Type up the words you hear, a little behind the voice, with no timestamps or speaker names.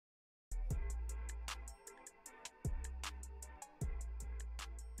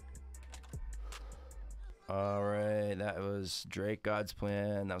All right, that was Drake, God's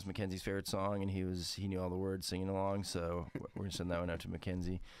Plan. That was Mackenzie's favorite song, and he knew all the words singing along, so we're going to send that one out to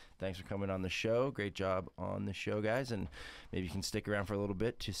Mackenzie. Thanks for coming on the show. Great job on the show, guys, and maybe you can stick around for a little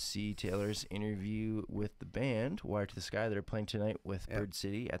bit to see Taylor's interview with the band, Wire to the Sky, that are playing tonight with Bird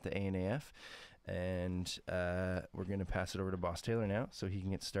City at the ANAF, and we're going to pass it over to Boss Taylor now so he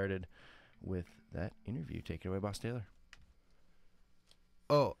can get started with that interview. Take it away, Boss Taylor.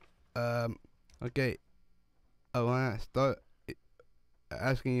 Okay. I want to start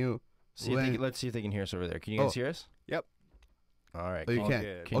asking you. Let's see if they can hear us over there. Can you guys hear us? Yep. All right. Oh, you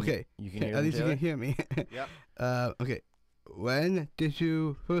can. Okay. You can hear At least Taylor? you can hear me. Yep. Okay. When did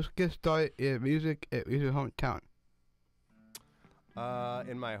you first get started in music at your hometown?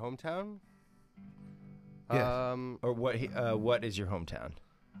 In my hometown? Yes. Or what is your hometown?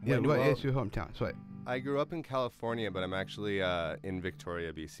 What is your hometown? Sorry. I grew up in California, but I'm actually in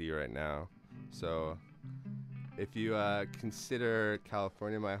Victoria, BC right now. So if you consider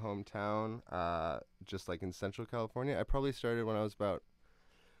California my hometown, just like in Central California, I probably started when I was about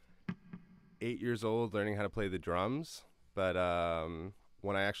 8 years old learning how to play the drums. But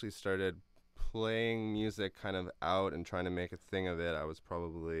when I actually started playing music kind of out and trying to make a thing of it, I was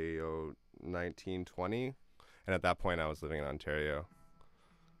probably 19, 20. And at that point, I was living in Ontario.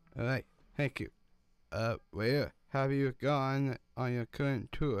 All right. Thank you. Where have you gone on your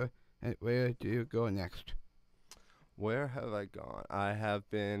current tour, and where do you go next? Where have I gone? I have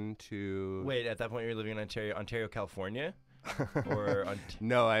been to... Wait, at that point you were living in Ontario, California? Or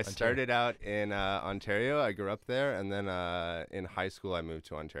No, I started out in Ontario. I grew up there, and then in high school I moved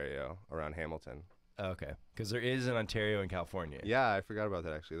to Ontario, around Hamilton. Okay, because there is an Ontario in California. Yeah, I forgot about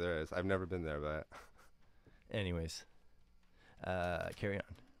that, actually. There is. I've never been there, but... Anyways, carry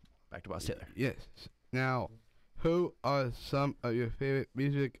on. Back to Boss Taylor. Yes. Now, who are some of your favorite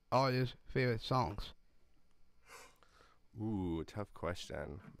music artists' favorite songs? Ooh, tough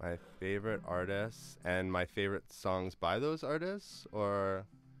question. My favorite artists and my favorite songs by those artists, or...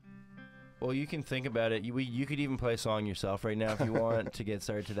 Well, you can think about it. You could even play a song yourself right now if you want to get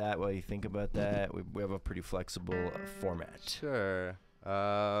started to that while you think about that. We have a pretty flexible format. Sure.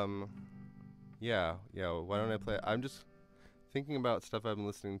 Yeah, why don't I play? I'm just thinking about stuff I've been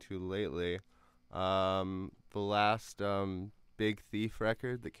listening to lately. The last Big Thief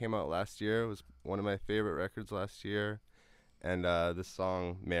record that came out last year was one of my favorite records last year. And this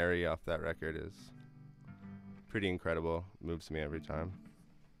song, Mary, off that record is pretty incredible. Moves me every time.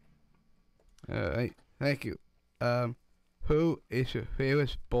 All right. Thank you. Who is your favorite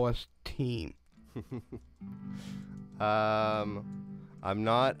sports team? I'm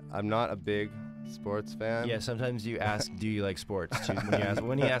not a big sports fan. Yeah, sometimes you ask, do you like sports? Too.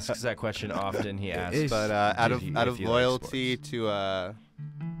 When he asks that question, often he asks. But out of loyalty like to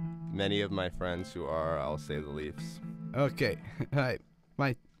many of my friends who are, I'll say, the Leafs. Okay. All right.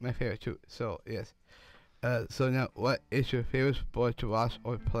 My favorite too. So yes. So now, what is your favorite sport to watch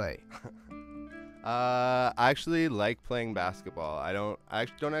or play? I actually like playing basketball. I don't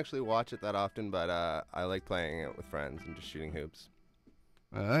actually watch it that often, but I like playing it with friends and just shooting hoops.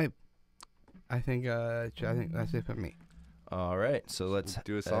 All right. I think that's it for me. All right. So let's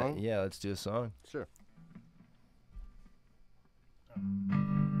do a song. Yeah, let's do a song. Sure.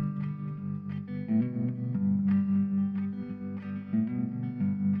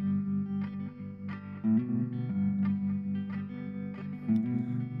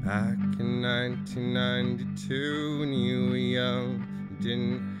 Back in 1992, when you were young, you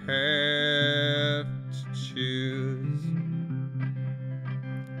didn't have to choose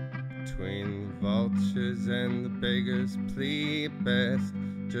between the vultures and the beggars plea best,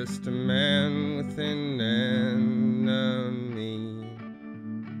 just a man with an enemy.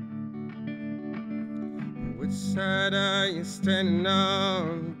 Which side are you standing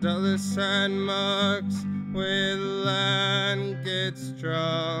on? Dollar sign marks where the line gets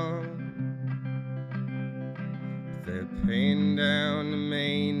drawn. They're paying down the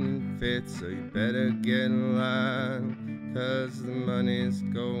main fit, so you better get in line, 'cause the money's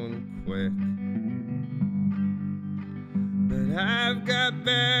going quick. But I've got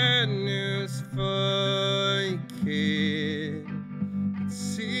bad news for you, kid.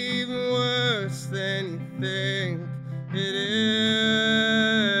 It's even worse than you think it is.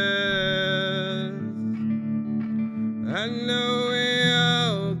 I know we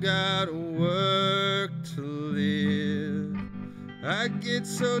all got work to live. I get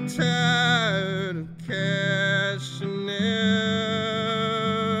so tired of cashing in.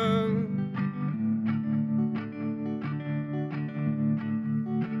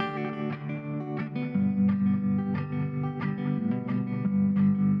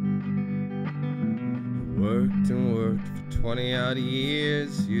 worked and worked for 20 odd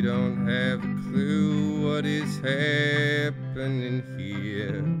years. You don't have a clue what is happening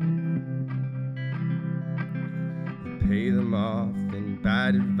here. You pay them off in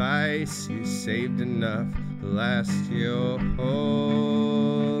bad advice. You saved enough to last your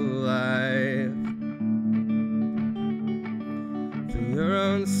whole life. For your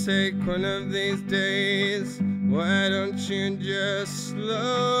own sake, one of these days, why don't you just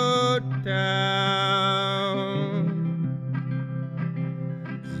slow down?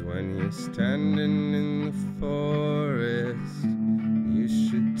 'Cause when you're standing in the forest, you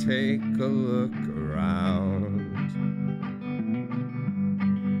should take a look around.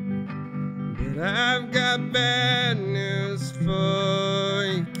 But I've got bad news for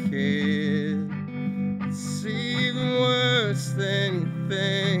you, kid. It's even worse than you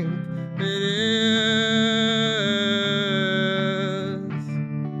think it is.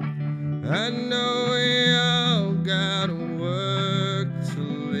 I know we all gotta work to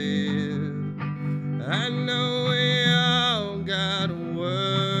live. I know we all gotta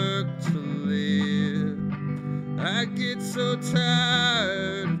work to live. I get so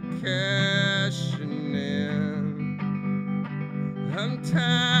tired of cashing in. I'm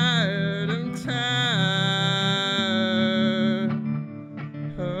tired, I'm tired.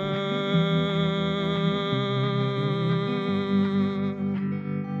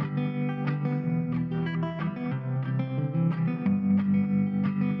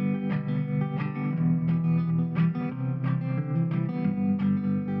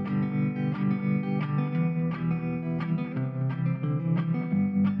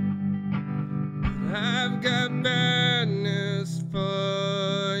 I've got bad news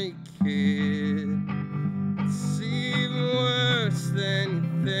for you, kid. It's even worse than you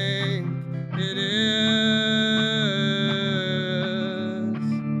think it is.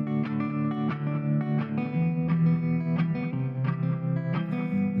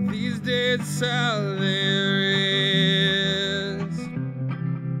 These days, it's all there is.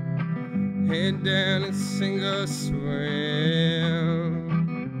 Head down and sink or swim.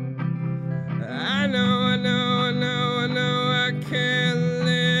 I know, I know, I know, I know I can't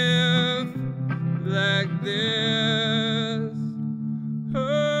live like this.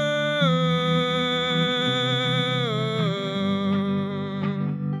 Oh.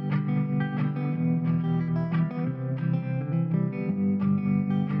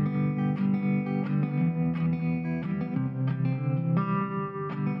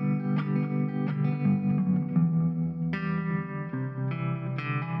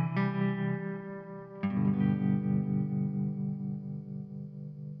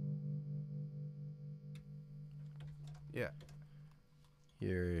 Yeah.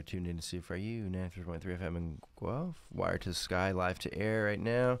 You're tuned in to CFRU 93.3 FM in Guelph. Wire to the Sky, live to air right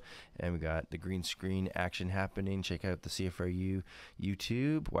now. And we got the green screen action happening. Check out the CFRU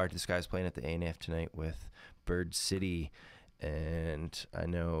YouTube. Wire to the Sky is playing at the A&F tonight with Bird City. And I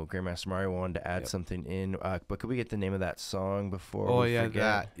know Grandmaster Mario wanted to add something in. But could we get the name of that song before we forget?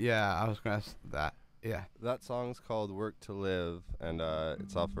 That. Yeah, I was going to ask that. Yeah. That song's called Work to Live, and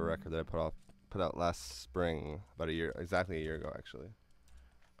it's off a record that I put out last spring, about exactly a year ago, actually.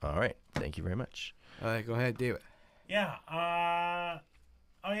 All right. Thank you very much. All right, go ahead, David. Yeah.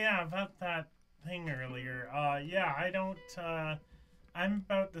 About that thing earlier. I don't. I'm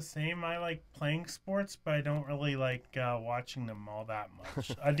about the same. I like playing sports, but I don't really like watching them all that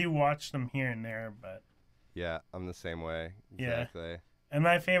much. I do watch them here and there, but. Yeah, I'm the same way. Exactly. Yeah. And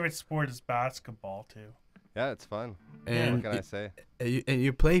my favorite sport is basketball too. Yeah, it's fun. And what can I say? And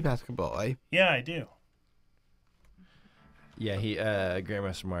you play basketball, right? Yeah, I do. Yeah,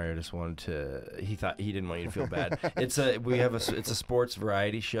 Grandmaster Mario just wanted to. He thought he didn't want you to feel bad. It's a sports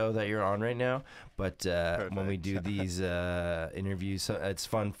variety show that you're on right now. But when we do these interviews, it's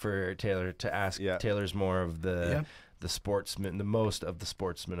fun for Taylor to ask. Yeah. Taylor's more of the sportsman, the most of the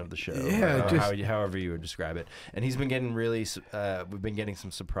sportsman of the show. Yeah, however you would describe it. And he's been getting we've been getting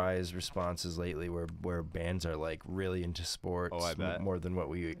some surprise responses lately where bands are like really into sports. Oh, I bet. More than what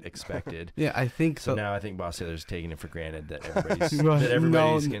we expected. Yeah, I think so. So now I think Boss Taylor's taking it for granted that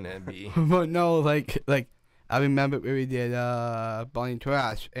everybody's gonna be. But no, like I remember when we did Bonnie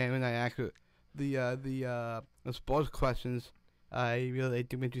Trash, and when I asked the sports questions, I really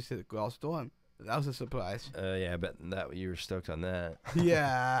didn't interested in Girl Storm. That was a surprise. Yeah, I bet that you were stoked on that.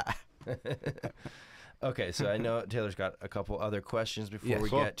 Yeah. Okay, so I know Taylor's got a couple other questions before Yes. we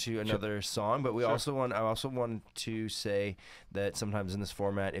Cool. get to another song, but we Sure. I also want to say that sometimes in this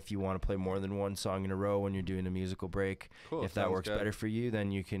format, if you want to play more than one song in a row when you're doing a musical break, Cool. if that sounds works good. better for you,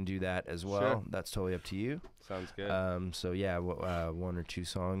 then you can do that as well. Sure. That's totally up to you. Sounds good. So yeah, one or two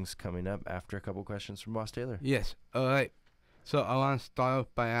songs coming up after a couple questions from Boss Taylor. Yes. All right. So I want to start off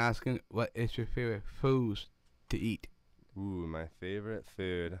by asking, what is your favorite foods to eat? Ooh, my favorite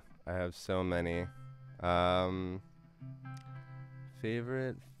food. I have so many.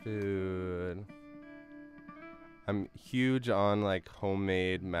 Favorite food. I'm huge on like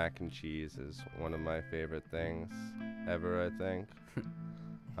homemade mac and cheese is one of my favorite things ever, I think.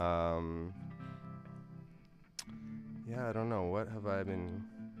 Yeah, I don't know. What have I been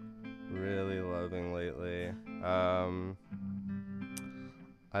really loving lately?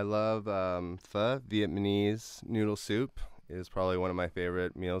 I love pho, Vietnamese noodle soup is probably one of my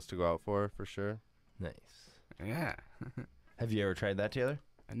favorite meals to go out for sure. Nice. Yeah. Have you ever tried that, Taylor?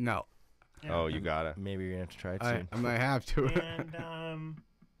 No. Yeah. Oh, you gotta. Maybe you're gonna have to try it I soon. might have to. And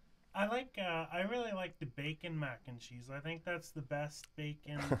I really like the bacon mac and cheese. I think that's the best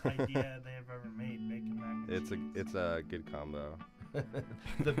bacon idea they have ever made. Bacon mac and cheese. It's a good combo.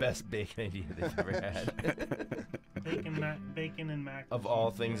 The best bacon idea they've ever had. Bacon and mac. Of and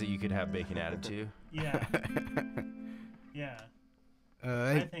all cheese. things that you could have bacon added to, Yeah, yeah, I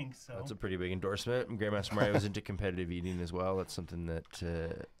Alright. think so. that's a pretty big endorsement. Grandmaster Mario was into competitive eating as well. That's something that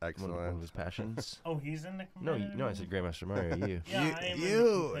one Excellent. of his passions. Oh, he's in the No, competitive no, I said Grandmaster Mario. You. Yeah, I am in the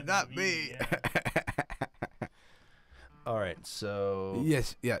you, competitive not eating, me. yeah. All right, so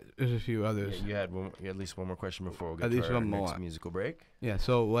Yes, yeah, there's a few yeah, others. you had at least one more question before we get At to least our one next more. musical break. Yeah,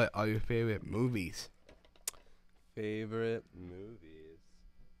 so what are your favorite movies? Favorite movies.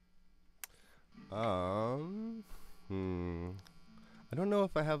 I don't know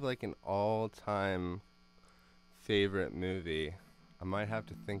if I have like an all-time favorite movie. I might have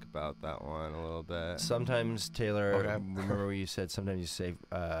to think about that one a little bit. Sometimes Taylor, Okay. remember what you said? Sometimes you say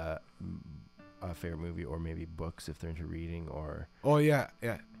a favorite movie or maybe books if they're into reading, or Oh, yeah.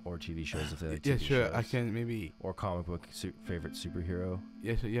 TV shows if they like Yeah, TV sure, shows. I can maybe, Or comic book favorite superhero.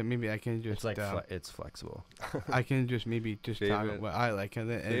 maybe I can just, It's like it's flexible. I can just maybe just talk Favorite- about what I like. And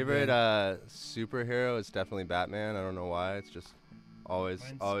then, Favorite superhero is definitely Batman. I don't know why. It's just always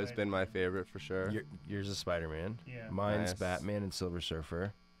Mine's been my favorite for sure. Yours is Spider-Man. Yeah. Mine's Nice. Batman and Silver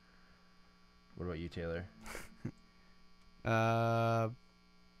Surfer. What about you, Taylor?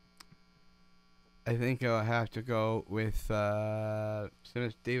 I think I'll have to go with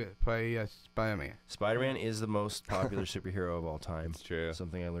since David play Spider-Man. Spider-Man is the most popular superhero of all time. It's true.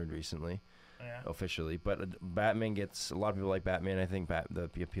 Something I learned recently, Yeah. officially. But Batman gets a lot of people like Batman. I think the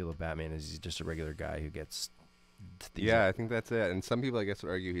appeal of Batman is he's just a regular guy who gets. Yeah, I think that's it. And some people, I guess, would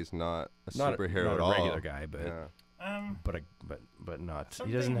argue he's not a not superhero not at a all. regular guy, but Yeah. but not. He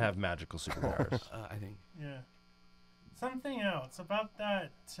Something- doesn't have magical superpowers. I think. Yeah. Something else about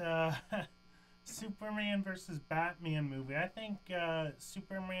that Superman versus Batman movie. I think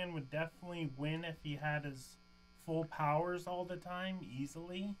Superman would definitely win if he had his full powers all the time,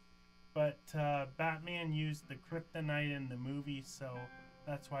 easily. But Batman used the kryptonite in the movie, so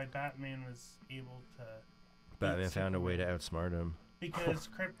that's why Batman was able to. Batman beat found a way to Superman. outsmart him. Because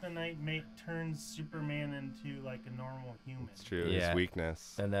kryptonite turns Superman into like a normal human. It's true. Yeah. His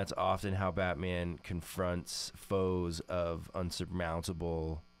weakness. And that's often how Batman confronts foes of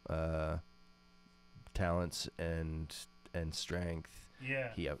unsurmountable talents and strength.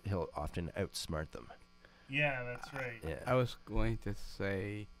 Yeah, He'll often outsmart them. yeah, that's right. Yeah. I was going to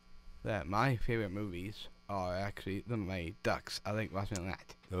say that my favorite movies are actually The Mighty Ducks. I like watching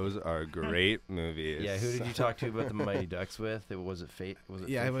that. Those are great movies. Yeah, who did you talk to about the Mighty Ducks with? Was it Fate? Was it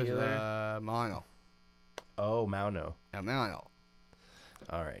Yeah, it Faith was Healer? Mono. Oh, Mauno. Mono.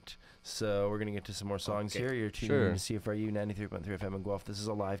 All right. So we're going to get to some more songs Okay. here. You're tuning Sure. in to CFRU 93.3 FM in Guelph. This is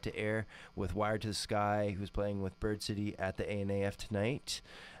a live to air with Wired to the Sky, who's playing with Bird City at the ANAF tonight.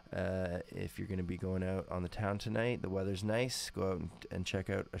 If you're going to be going out on the town tonight, the weather's nice. Go out and check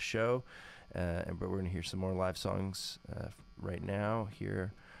out a show. But we're going to hear some more live songs right now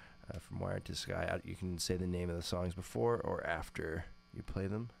here from Wired to the Sky. You can say the name of the songs before or after you play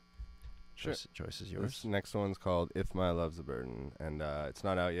them. Sure. Choice is yours. This next one's called If My Love's a Burden. And it's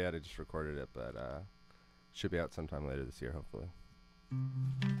not out yet. I just recorded it, but should be out sometime later this year, hopefully.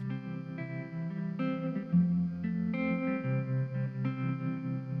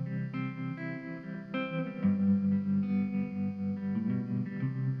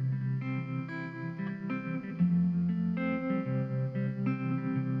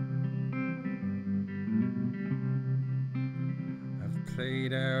 I've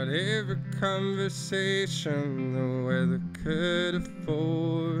played out every conversation the weather could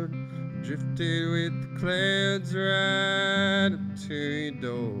afford. Drifted with the clouds right up to your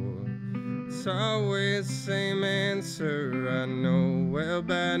door. It's always the same answer, I know well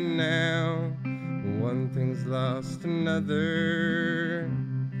by now. One thing's lost, another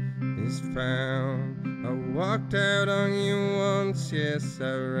is found. I walked out on you once, yes,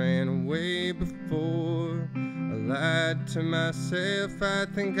 I ran away before. I lied to myself, I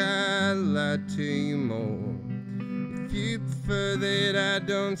think I lied to you more. If you prefer that I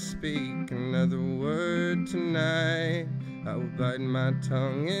don't speak another word tonight, I will bite my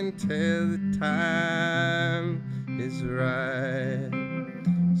tongue until the time is right.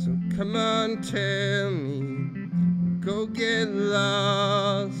 So come on, tell me, go get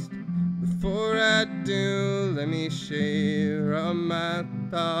lost. Before I do, let me share all my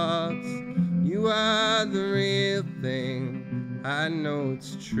thoughts. You are the real thing, I know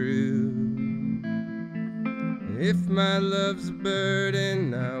it's true. If my love's a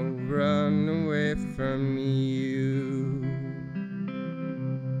burden, I'll run away from you.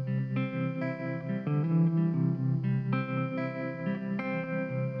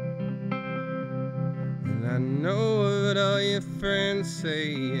 And I know what all your friends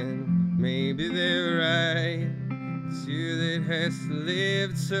say, and maybe they're right. It's you that has to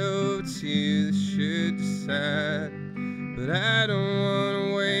live, so it's you that should decide. But I don't want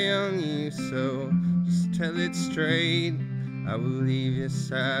to weigh on you, so just tell it straight. I will leave your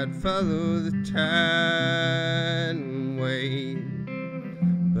side, follow the tide and wait.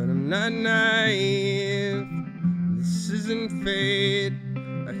 But I'm not naive, this isn't fate.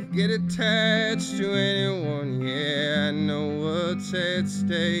 I could get attached to anyone, yeah, I know what's at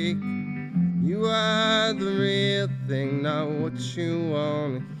stake. You are the real thing, not what you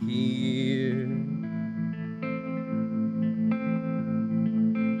want to hear.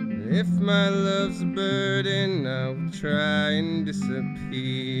 If my love's a burden, I'll try and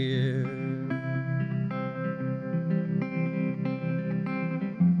disappear.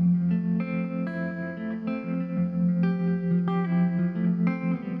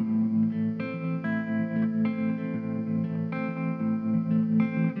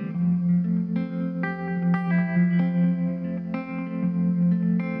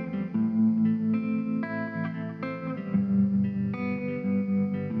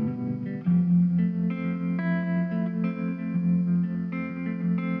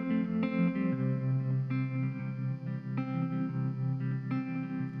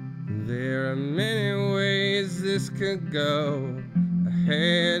 There are many ways this could go. I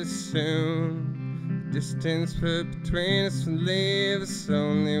had assumed the distance put between us would leave us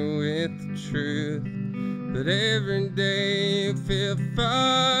only with the truth. But every day you feel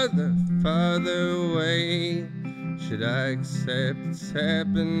farther, farther away. Should I accept it's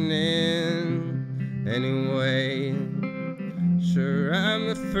happening anyway? Sure, I'm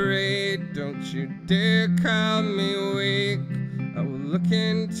afraid, don't you dare call me weak. I will look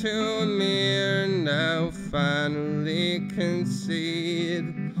into a mirror and I'll finally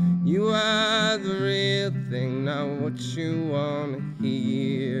concede. You are the real thing, not what you want to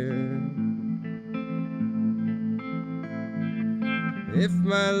hear. If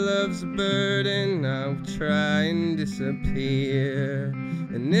my love's a burden, I'll try and disappear.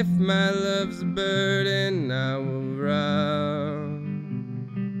 And if my love's a burden, I will run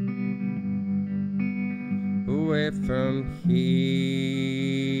away from here.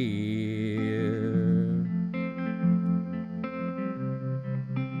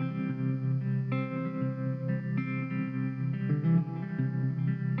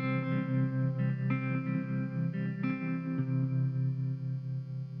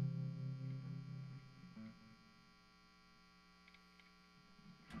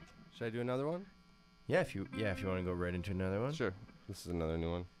 Should I do another one? Yeah, if you want to go right into another one. Sure. This is another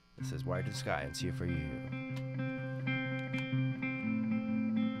new one. It says "Wire to the Sky" and CFRU.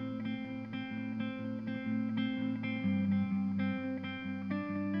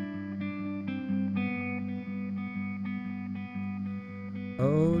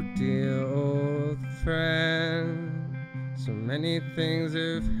 Oh dear old friend, so many things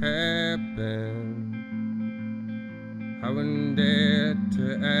have happened. I wouldn't dare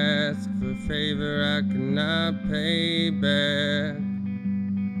to ask for a favor I could not pay back.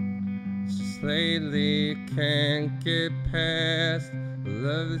 It's just lately can't get past the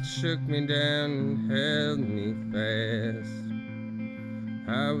love that shook me down and held me fast.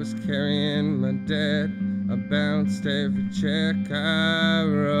 I was carrying my debt, I bounced every check I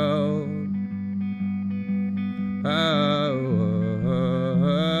wrote.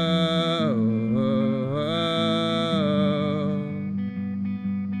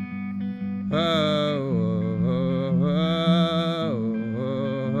 So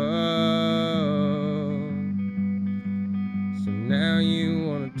now you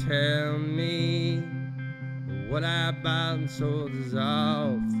wanna tell me what I bought and sold is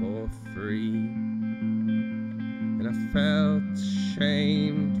all for free. And I felt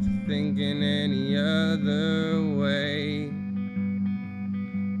ashamed for thinking any other way.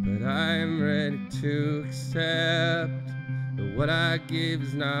 But I am ready to accept that what I give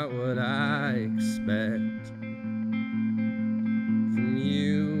is not what I expect from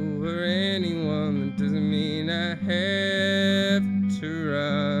you or anyone. That doesn't mean I have to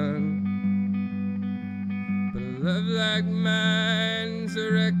run. But a love like mine's a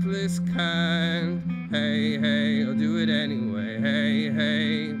reckless kind. Hey, hey, I'll do it anyway. Hey,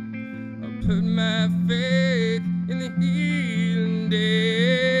 hey, I'll put my faith in the healing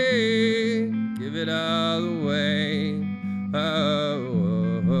day. Give it all away. Oh,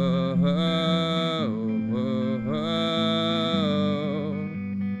 oh, oh, oh, oh,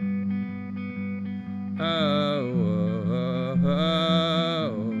 oh, oh,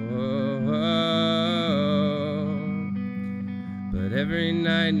 oh, oh. But every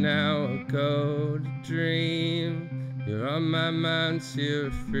night now I go to dream. You're on my mind, so you're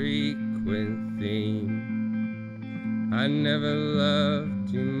a frequent theme. I never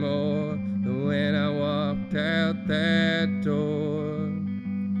loved you more than when I walked out that door.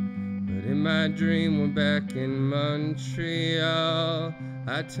 But in my dream we're back in Montreal.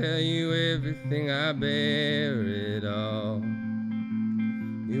 I tell you everything, I bear it all.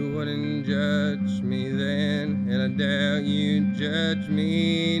 You wouldn't judge me then, and I doubt you judge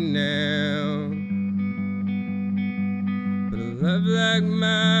me now. But a love like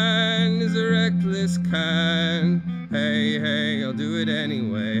mine is a reckless kind. Hey, hey, I'll do it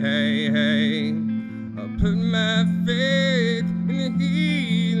anyway. Hey, hey, I'll put my faith in the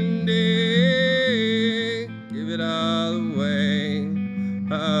healing day. Give it all away.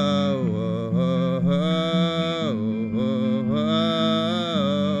 Oh, oh, oh, oh, oh,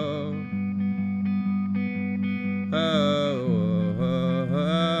 oh, oh, oh,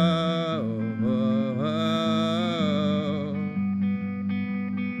 oh.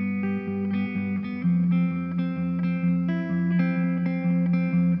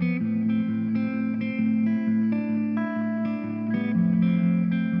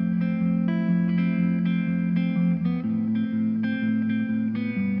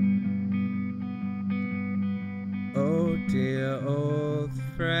 Oh dear old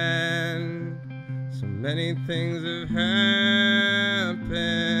friend, so many things have happened.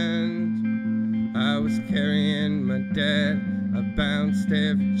 I was carrying my debt, I bounced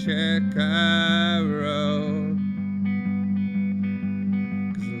every check I wrote.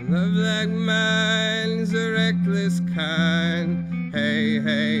 'Cause a love like mine is a reckless kind. Hey,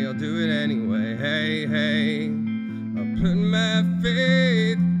 hey, I'll do it anyway. Hey, hey, I'll put my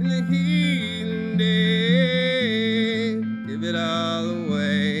faith in the healing day. Give it all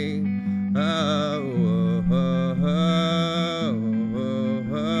away. Oh, oh, oh, oh, oh,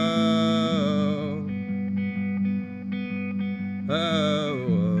 oh,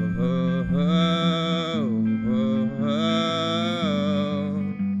 oh, oh,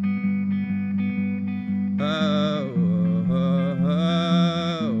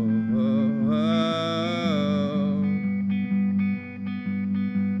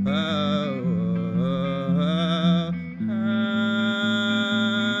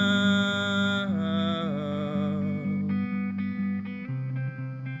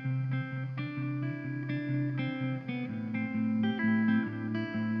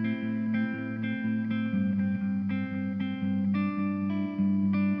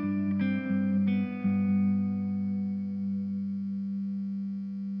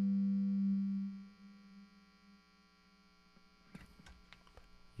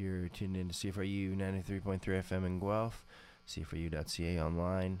 You're tuned in to CFRU 93.3 FM in Guelph, cfru.ca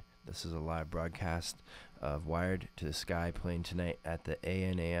online. This is a live broadcast of Wired to the Sky, playing tonight at the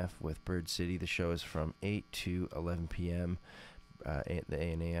ANAF with Bird City. The show is from 8 to 11 p.m. The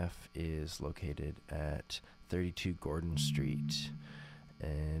ANAF is located at 32 Gordon Street.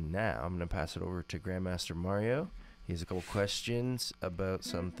 And now I'm going to pass it over to Grandmaster Mario. He has a couple questions about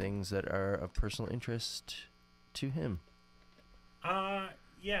some things that are of personal interest to him.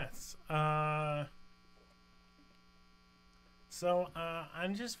 Yes. So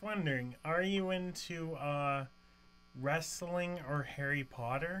I'm just wondering, are you into wrestling or Harry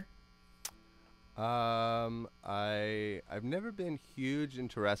Potter? I've never been huge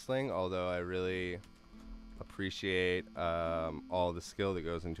into wrestling, although I really appreciate all the skill that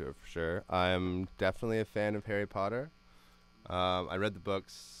goes into it for sure. I'm definitely a fan of Harry Potter. I read the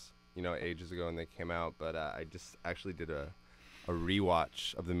books ages ago when they came out, but I just actually did a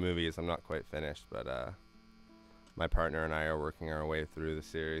rewatch of the movies. I'm not quite finished, but my partner and I are working our way through the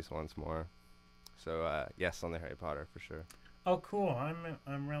series once more. So yes, on the Harry Potter for sure. Oh, cool.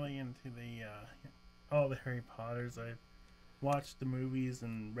 I'm really into all the Harry Potters. I watched the movies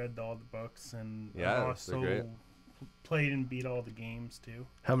and read all the books, and Yeah, I they're also great. played and beat all the games too.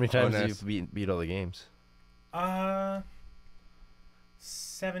 How many times nice. have you beat all the games?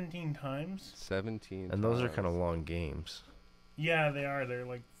 17 times. 17. And those are times. kind of long games. Yeah, they are. They're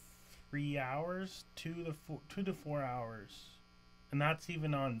like 3 hours, 2 to 4 hours, and that's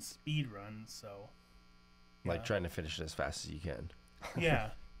even on speed run. So, Like yeah. trying to finish it as fast as you can. Yeah.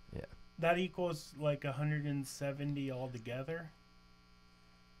 Yeah. That equals like 170 altogether.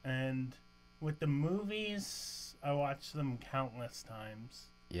 And with the movies, I watched them countless times.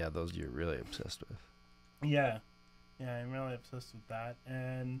 Yeah, those you're really obsessed with. Yeah. Yeah, I'm really obsessed with that.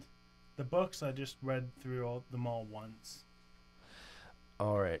 And the books, I just read through them all once.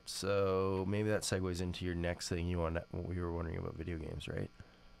 All right, so maybe that segues into your next thing you were wondering about video games, right?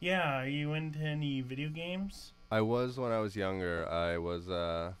 Yeah, are you into any video games? I was when I was younger. I was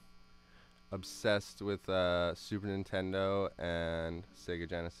obsessed with Super Nintendo and Sega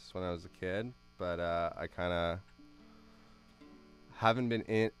Genesis when I was a kid, but I kind of haven't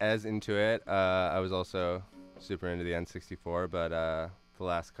been as into it. I was also super into the N64, but the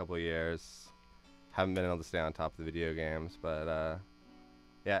last couple of years haven't been able to stay on top of the video games. But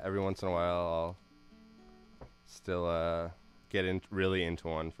yeah, every once in a while I'll still get really into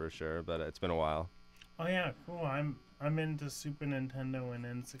one for sure, but it's been a while. Oh yeah, cool. I'm into Super Nintendo and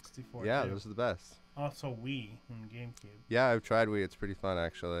N64 Yeah, too. those are the best. Also Wii and GameCube. Yeah, I've tried Wii. It's pretty fun,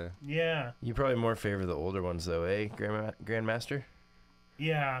 actually. Yeah. You probably more favor the older ones, though, eh, Grandmaster?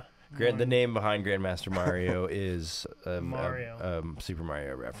 Yeah. The name behind Grandmaster Mario is Mario. Super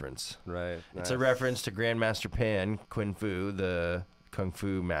Mario reference. Right. It's a reference to Grandmaster Pan, Kung Fu, the Kung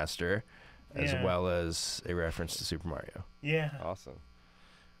Fu master, as Yeah. well as a reference to Super Mario. Yeah. Awesome.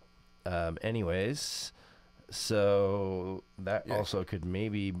 Anyways, so that Yeah. also could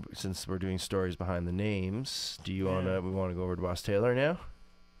maybe, since we're doing stories behind the names, we Yeah. want to go over to Boss Taylor now?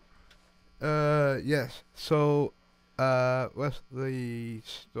 Yes. So, what's the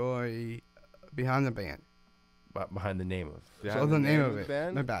story behind the band? Behind the name of. Behind So the name of the it.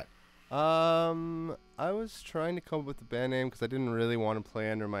 band? My bad. I was trying to come up with the band name because I didn't really want to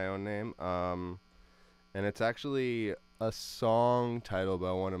play under my own name. And it's actually a song title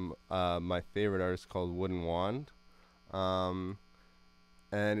by one of my favorite artists called Wooden Wand. And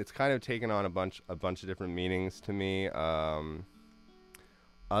it's kind of taken on a bunch of different meanings to me. Other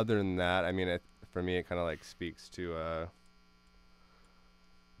than that, I mean, for me, it kind of like speaks to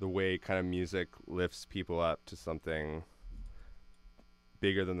the way kind of music lifts people up to something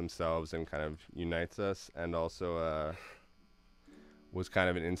bigger than themselves and kind of unites us, and also was kind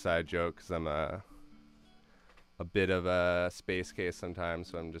of an inside joke because I'm a bit of a space case sometimes,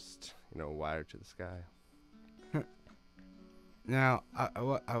 so I'm just wired to the sky. Now, I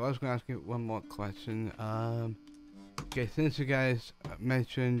was going to ask you one more question. Okay, since you guys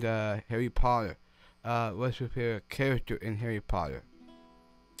mentioned Harry Potter, what's your favorite character in Harry Potter?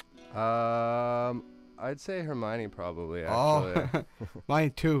 I'd say Hermione probably, actually. Oh,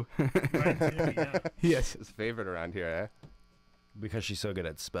 mine too. Mine too, yeah. Yes. His favorite around here, eh? Because she's so good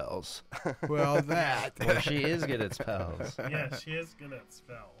at spells. Well, that. Well, she is good at spells. Yeah, she is good at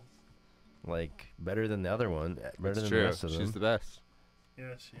spells. Like, better than the other one. Better It's than true. the rest of them. She's the best.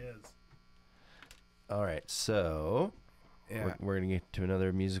 Yeah, she is. All right, so Yeah. we're going to get to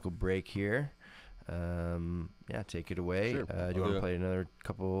another musical break here. Yeah, take it away. Sure, Do I'll you want do to it. play another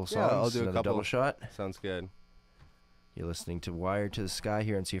couple songs? Yeah, I'll do a another couple. double shot? Sounds good. You're listening to Wired to the Sky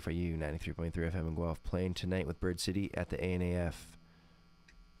here on CFRU 93.3 FM in Guelph, playing tonight with Bird City at the ANAF.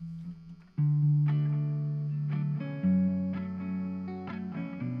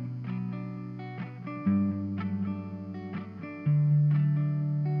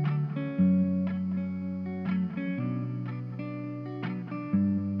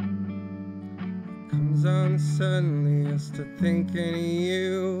 Comes on suddenly, I start thinking of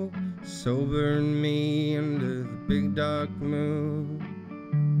you, sobering me under the big dark moon.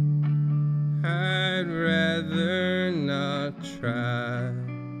 I'd rather not try,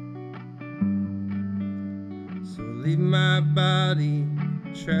 so leave my body,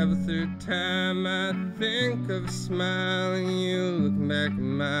 travel through time. I think of smiling, you look back at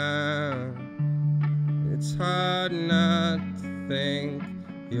mine. It's hard not to think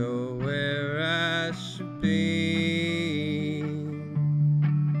you're where I should be,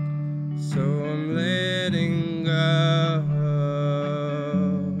 so I'm letting go.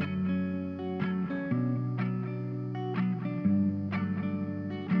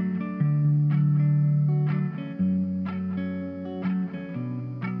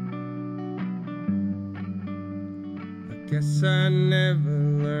 Guess I never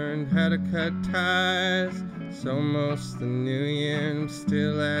learned how to cut ties. It's almost the new year and I'm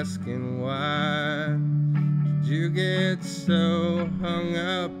still asking why. Did you get so hung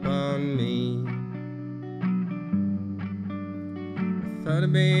up on me? I thought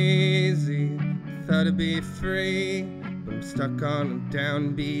it'd be easy, I thought it'd be free, but I'm stuck on a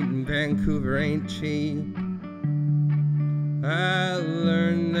downbeat and Vancouver ain't cheap. I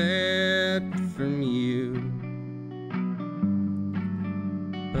learned that from you,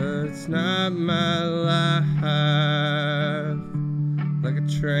 but it's not my life. Like a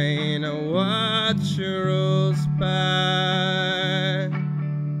train I watch it rolls by.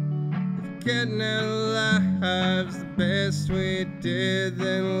 If getting out of life's the best we did,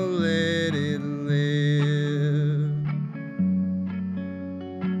 then we'll let it live.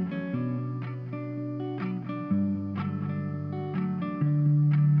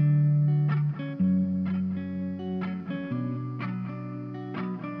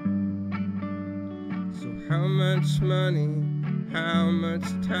 So how much money, how much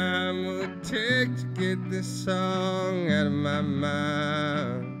time will it take to get this song out of my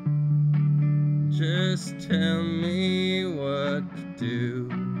mind? Just tell me what to do.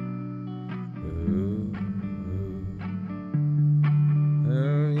 Ooh. I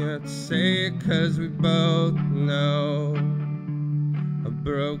don't have to say it 'cause we both know I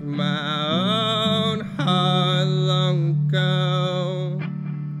broke my own heart long ago.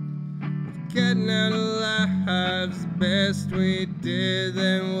 If getting out of life's the best we did,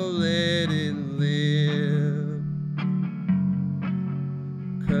 then we'll let it live.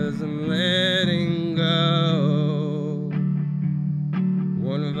 'Cause I'm letting go.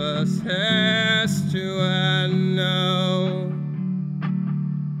 One of us has to, I know.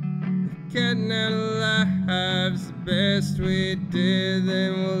 If getting out of life's the best we did,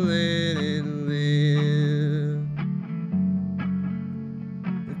 then we'll let it live.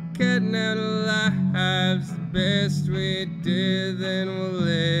 If getting out of life's the best we did, then we'll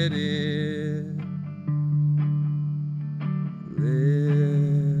let it live.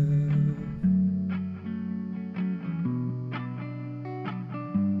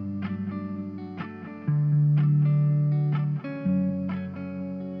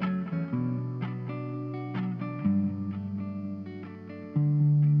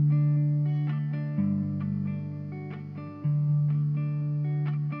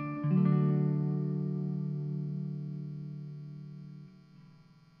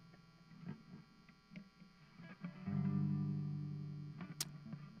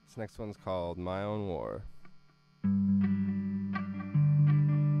 This next one's called My Own War.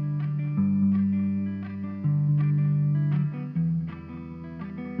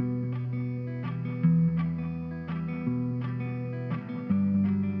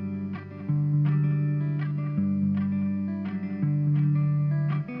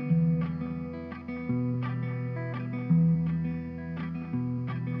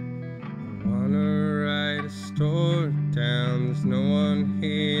 I wanna write a story down, there's no one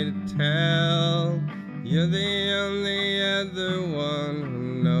here to tell. You're the only other one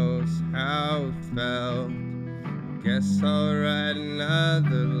who knows how it felt. Guess I'll write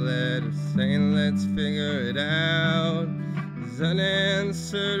another letter saying let's figure it out. These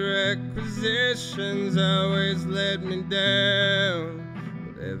unanswered requisitions always let me down.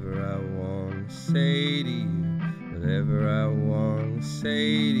 Whatever I want to say to you, whatever I want to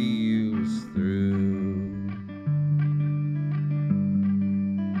say to you is through.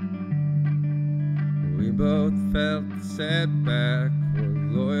 We both felt the setback, we're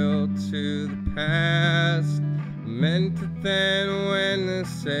loyal to the past. Meant it then when I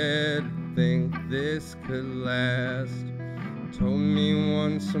said I think this could last. Told me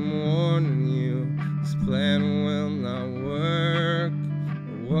once I'm warning you, this plan will not work. I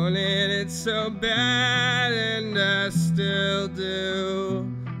wanted it so bad and I still do.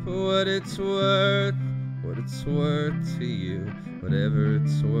 For what it's worth to you, whatever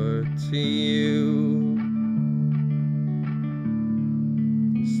it's worth to you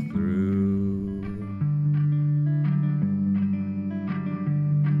is through.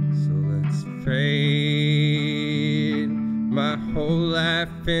 So let's fade. My whole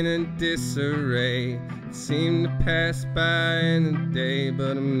life in a disarray. It seemed to pass by in a day,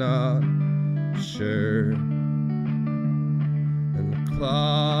 but I'm not sure. And the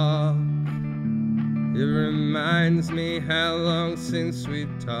clock, it reminds me how long since we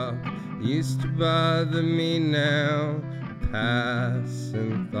talked. It used to bother me now, a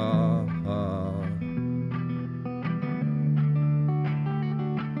passing thought.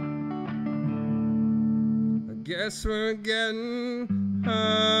 I guess we're getting home.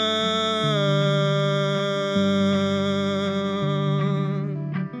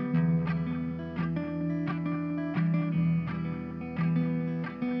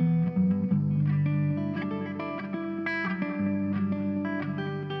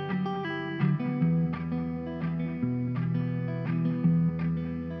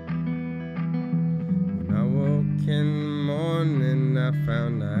 in the morning, I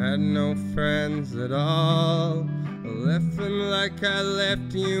found I had no friends at all. I left them like I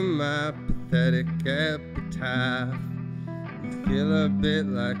left you, my pathetic epitaph. You feel a bit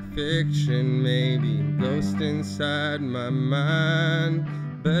like fiction, maybe a ghost inside my mind.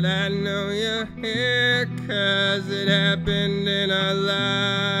 But I know you're here 'cause it happened in our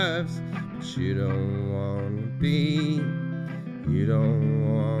lives. But you don't wanna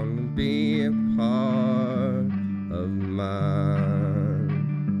be a part of mine.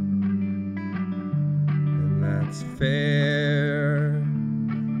 And that's fair.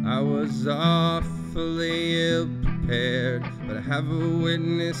 I was awfully ill prepared, but I have a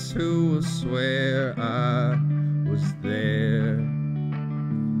witness who will swear I was there.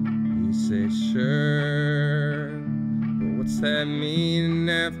 You say sure, but what's that mean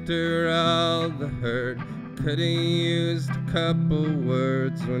after all the hurt? Could've used a couple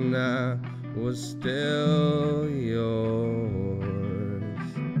words when I was still yours.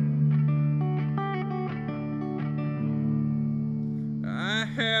 I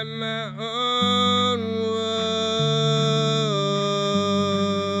had my own war.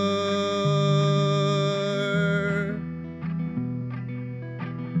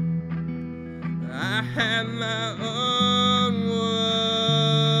 I had my own war.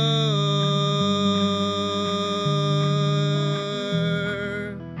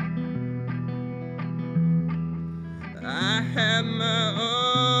 I had my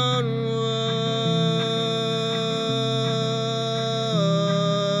own war.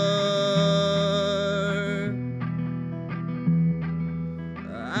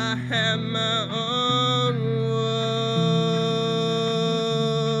 I had my own war.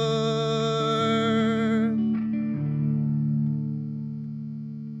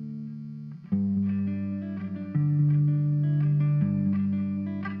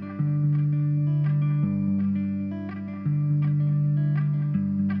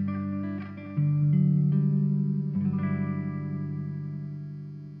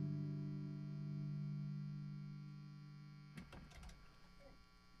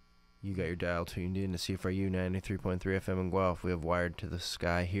 You got your dial tuned in to CFRU 93.3 FM in Guelph. We have Wired to the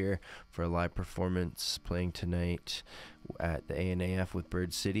Sky here for a live performance playing tonight at the ANAF with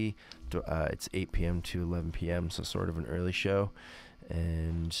Bird City. It's 8 p.m. to 11 p.m., so sort of an early show.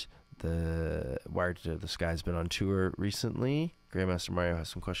 And the Wired to the Sky has been on tour recently. Grandmaster Mario has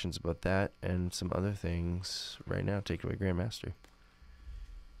some questions about that and some other things right now. Take it away, Grandmaster.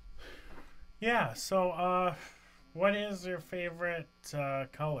 Yeah, so what is your favorite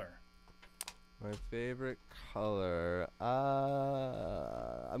color? My favorite color,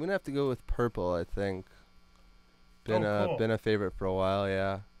 I'm gonna have to go with purple. I think. Been cool. Been a favorite for a while.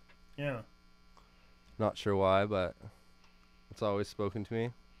 Yeah. Yeah. Not sure why, but it's always spoken to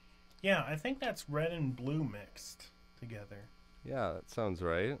me. Yeah, I think that's red and blue mixed together. Yeah, that sounds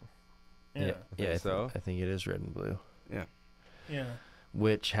right. Yeah. I so. I think it is red and blue. Yeah. Yeah.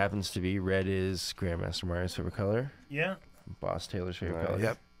 Which happens to be red is Grandmaster Mario's favorite color. Yeah. Boss Taylor's favorite Nice. color.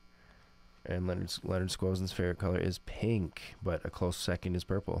 Yep. And Leonard Squozen's favorite color is pink, but a close second is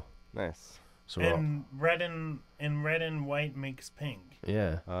purple. Nice. So And red and white makes pink.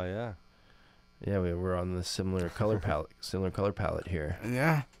 yeah, Oh yeah. we're on the similar color palette here.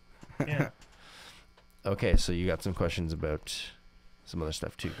 Yeah. Yeah. Okay, so you got some questions about some other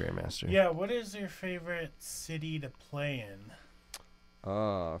stuff too, Grandmaster. Yeah, what is your favorite city to play in?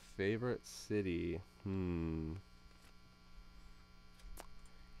 Favorite city. I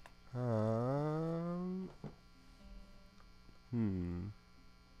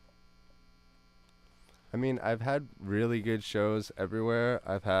mean, I've had really good shows everywhere.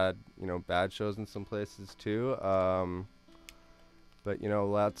 I've had, bad shows in some places too. But,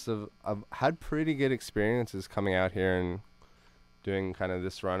 I've had pretty good experiences coming out here and doing kind of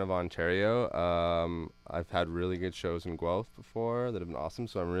this run of Ontario. I've had really good shows in Guelph before that have been awesome,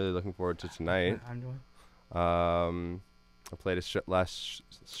 so I'm really looking forward to tonight. I played a show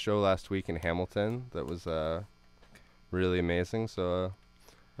last week in Hamilton that was really amazing. So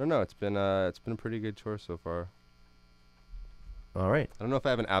I don't know. It's been a pretty good tour so far. All right. I don't know if I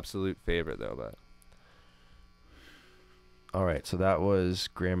have an absolute favorite though, but. All right. So that was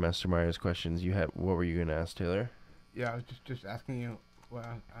Grandmaster Mario's questions. What were you gonna ask, Taylor? Yeah, I was just asking you what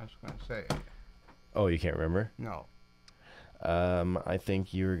I was going to say. Oh, you can't remember? No. I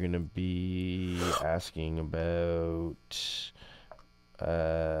think you were gonna be asking about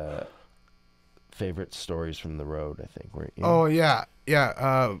favorite stories from the road. I think. Oh yeah.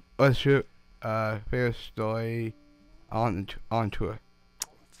 What's your favorite story on tour?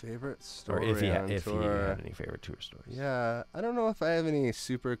 Favorite Or story if you on had tour. any favorite tour stories. Yeah, I don't know if I have any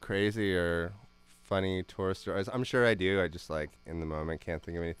super crazy or funny tour stories? I'm sure I do. I just like in the moment can't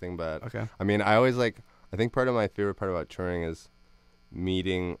think of anything. But Okay. I mean, I think part of my favorite part about touring is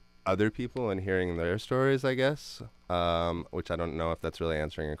meeting other people and hearing their stories, I guess. Which I don't know if that's really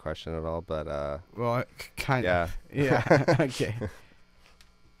answering your question at all, but Well, kind yeah. of. Yeah. Okay.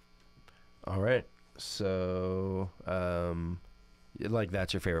 All right. So, like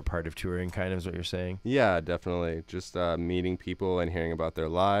that's your favorite part of touring, kind of is what you're saying? Yeah, definitely. Just meeting people and hearing about their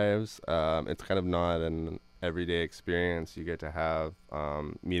lives. It's kind of not an everyday experience you get to have,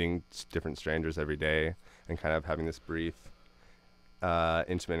 meeting different strangers every day and kind of having this brief,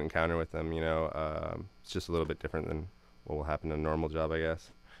 intimate encounter with them. It's just a little bit different than what will happen in a normal job, I guess.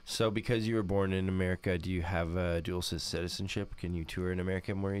 So because you were born in America, do you have dual citizenship? Can you tour in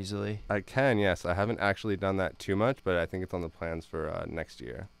America more easily? I can, yes. I haven't actually done that too much, but I think it's on the plans for next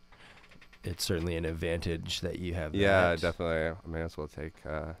year. It's certainly an advantage that you have. Yeah, that. definitely. I may as well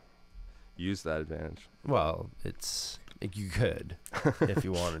use that advantage. Well, you could if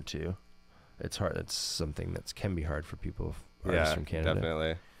you wanted to. It's hard. It's something that can be hard for people, artists from Canada.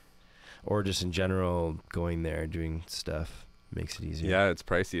 Definitely. Or just in general, going there, doing stuff makes it easier. Yeah, it's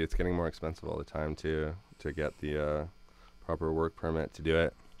pricey. It's getting more expensive all the time to get the proper work permit to do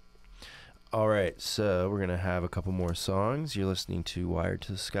it. All right, so we're going to have a couple more songs. You're listening to Wired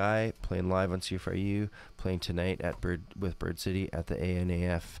to the Sky, playing live on CFRU, playing tonight with Bird City at the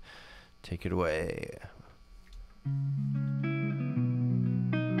ANAF. Take it away.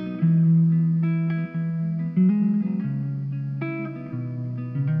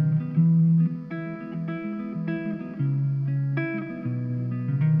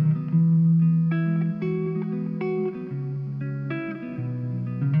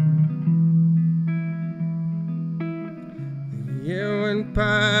 Year went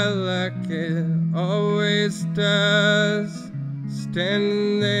by like it always does,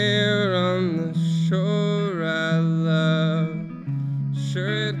 standing there on the shore I love.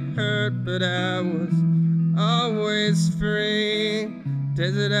 Sure it hurt, but I was always free.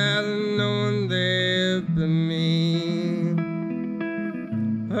 Desert island, no one there but me.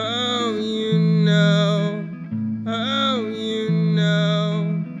 Oh, you know, oh, you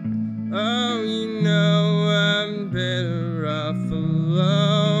know, oh, you know I'm better off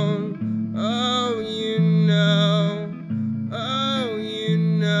alone. Oh, you know, oh, you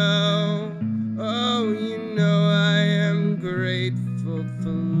know, oh, you know I am grateful for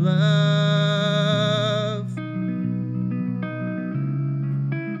love.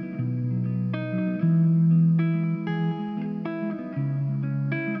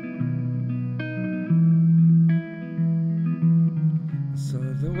 So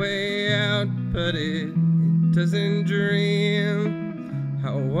the way out, but it doesn't dream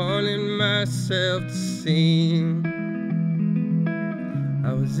how I wanted myself to seem.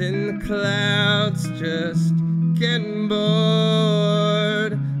 I was in the clouds just getting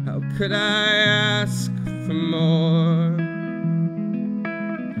bored. How could I ask for more?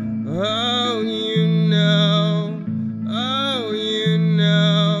 Oh, you know, oh, you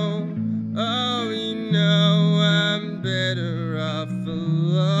know, oh, you know I'm better off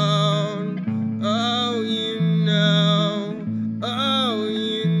alone. Oh, you know, oh,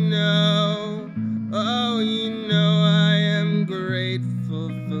 you know, oh, you know I am grateful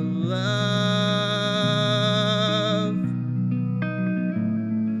for love.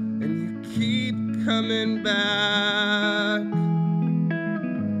 And you keep coming back,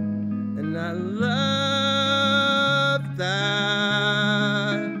 and I love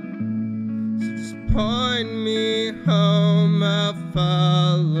that. So just point me home, I'll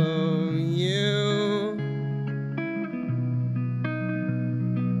follow you.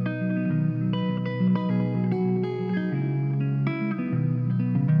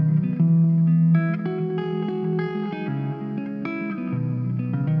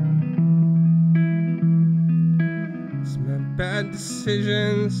 It's my bad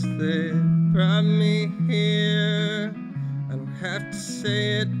decisions that brought me here. I don't have to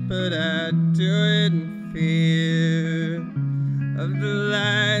say it, but I do it in fear of the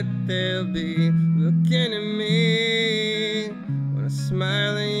light they'll be looking at me. When I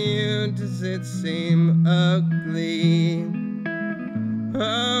smile at you, does it seem ugly?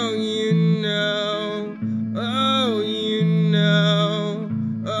 Oh, you know, oh, you know,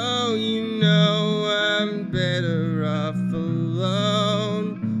 oh, you know I'm better off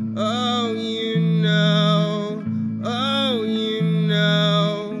alone. Oh, you know, oh, you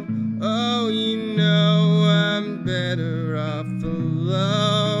know, oh, you know I'm better off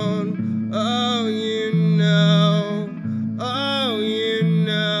alone. Oh, you know, oh, you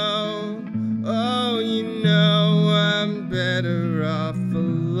know, oh, you know I'm better off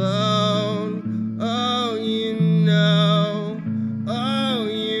alone.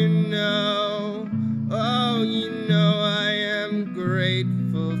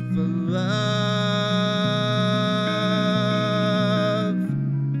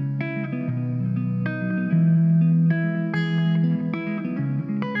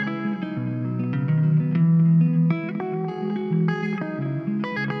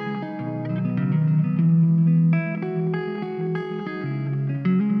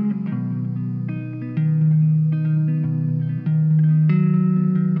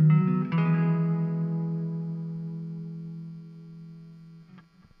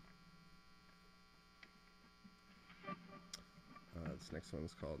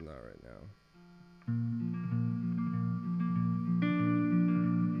 song's called Not Right Now.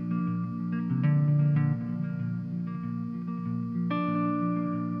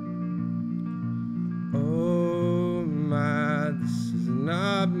 Oh my, this is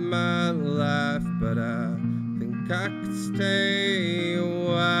not my life, but I think I could stay a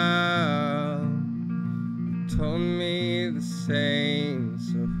while. You told me the same,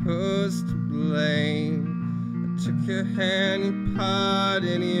 so who's to blame? I took your hand, you put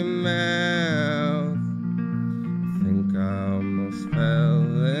it in your mouth. I think I almost fell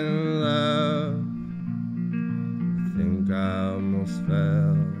in love. I think I almost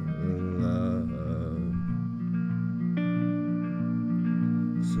fell in love.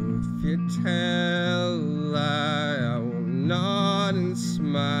 So if you tell a lie, I will nod and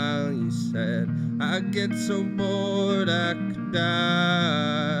smile. You said I'd get so bored I could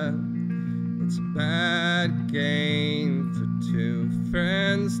die. It's a bad game for two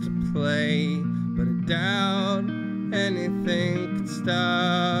friends to play, but I doubt anything could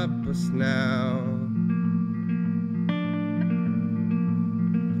stop us now.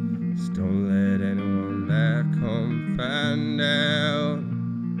 Just don't let anyone back home find out.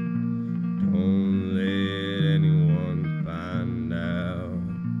 Don't let anyone find out.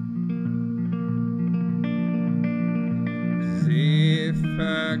 'Cause if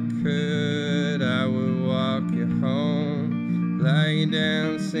I could, I would walk you home, lie you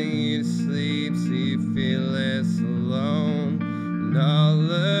down, sing you to sleep, so you feel less alone. And all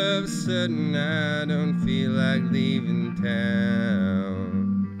of a sudden I don't feel like leaving town.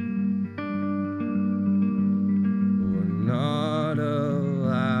 We're not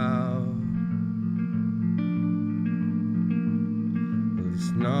allowed.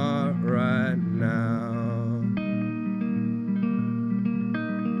 It's not right now.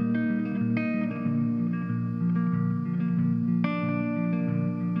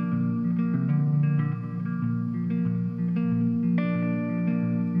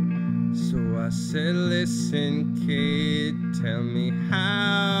 So I said, listen kid, tell me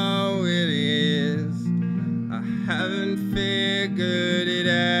how it is. I haven't figured it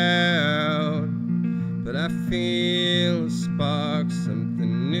out, but I feel a spark,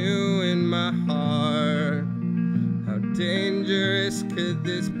 something new in my heart. How dangerous could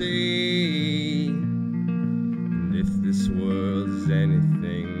this be? And if this world is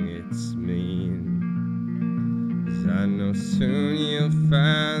anything, it's mean. 'Cause I know soon you'll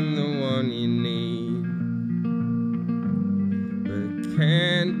find the one you need, but it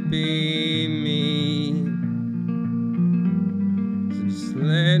can't be me. So just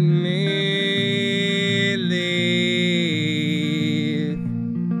let me leave.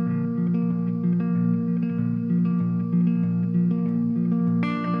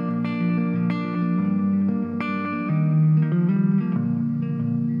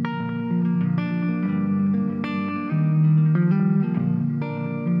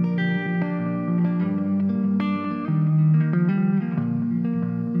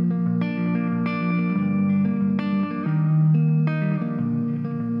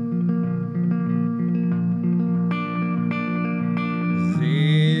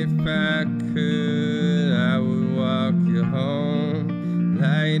 If I could, I would walk you home,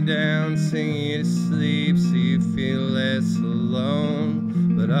 lie you down, sing you to sleep, so you feel less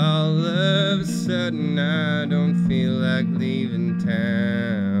alone. But all of a sudden I don't feel like leaving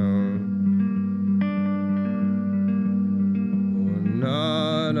town. We're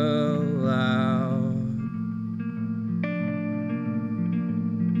not allowed.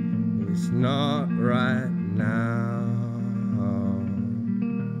 It's not right now.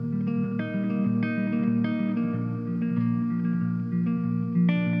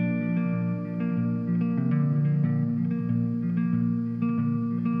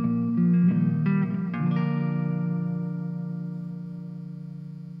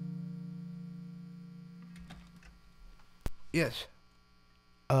 Yes.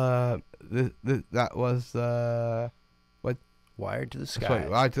 That was Wired to the Sky. Sky.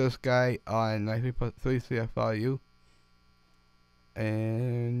 Wired to the Sky on 93.3 CFRU.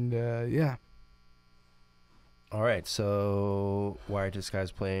 And yeah. All right, so Wired to the Sky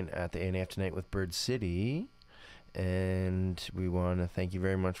is playing at the A&AF tonight with Bird City. And we want to thank you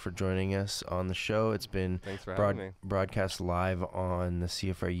very much for joining us on the show. It's been Thanks for having me. broadcast live on the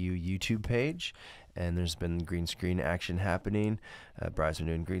CFRU YouTube page, and there's been green screen action happening. Bry's been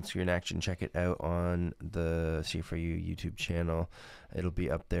doing green screen action. Check it out on the CFRU YouTube channel. It'll be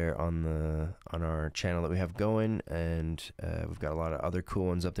up there on our channel that we have going, and we've got a lot of other cool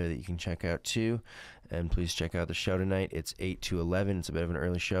ones up there that you can check out too. And please check out the show tonight. It's 8 to 11. It's a bit of an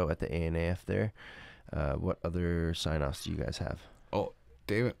early show at the A&AF there. What other sign-offs do you guys have? Oh,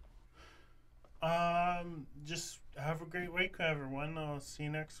 David. Just have a great week, everyone. I'll see you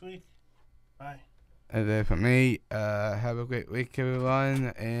next week. Bye. And then for me, have a great week,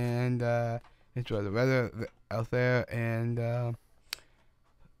 everyone, and enjoy the weather out there. And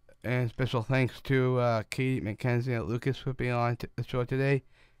special thanks to Katie, Mackenzie, and Lucas for being on the show today.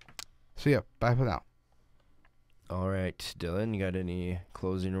 See ya. Bye for now. All right, Dylan, you got any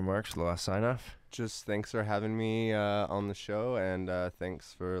closing remarks, last sign off? Just thanks for having me on the show, and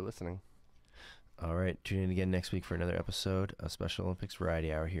thanks for listening. All right, tune in again next week for another episode of Special Olympics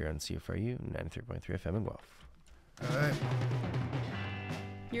Variety Hour here on CFRU 93.3 FM in Guelph. All right.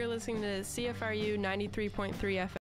 You're listening to CFRU 93.3 FM.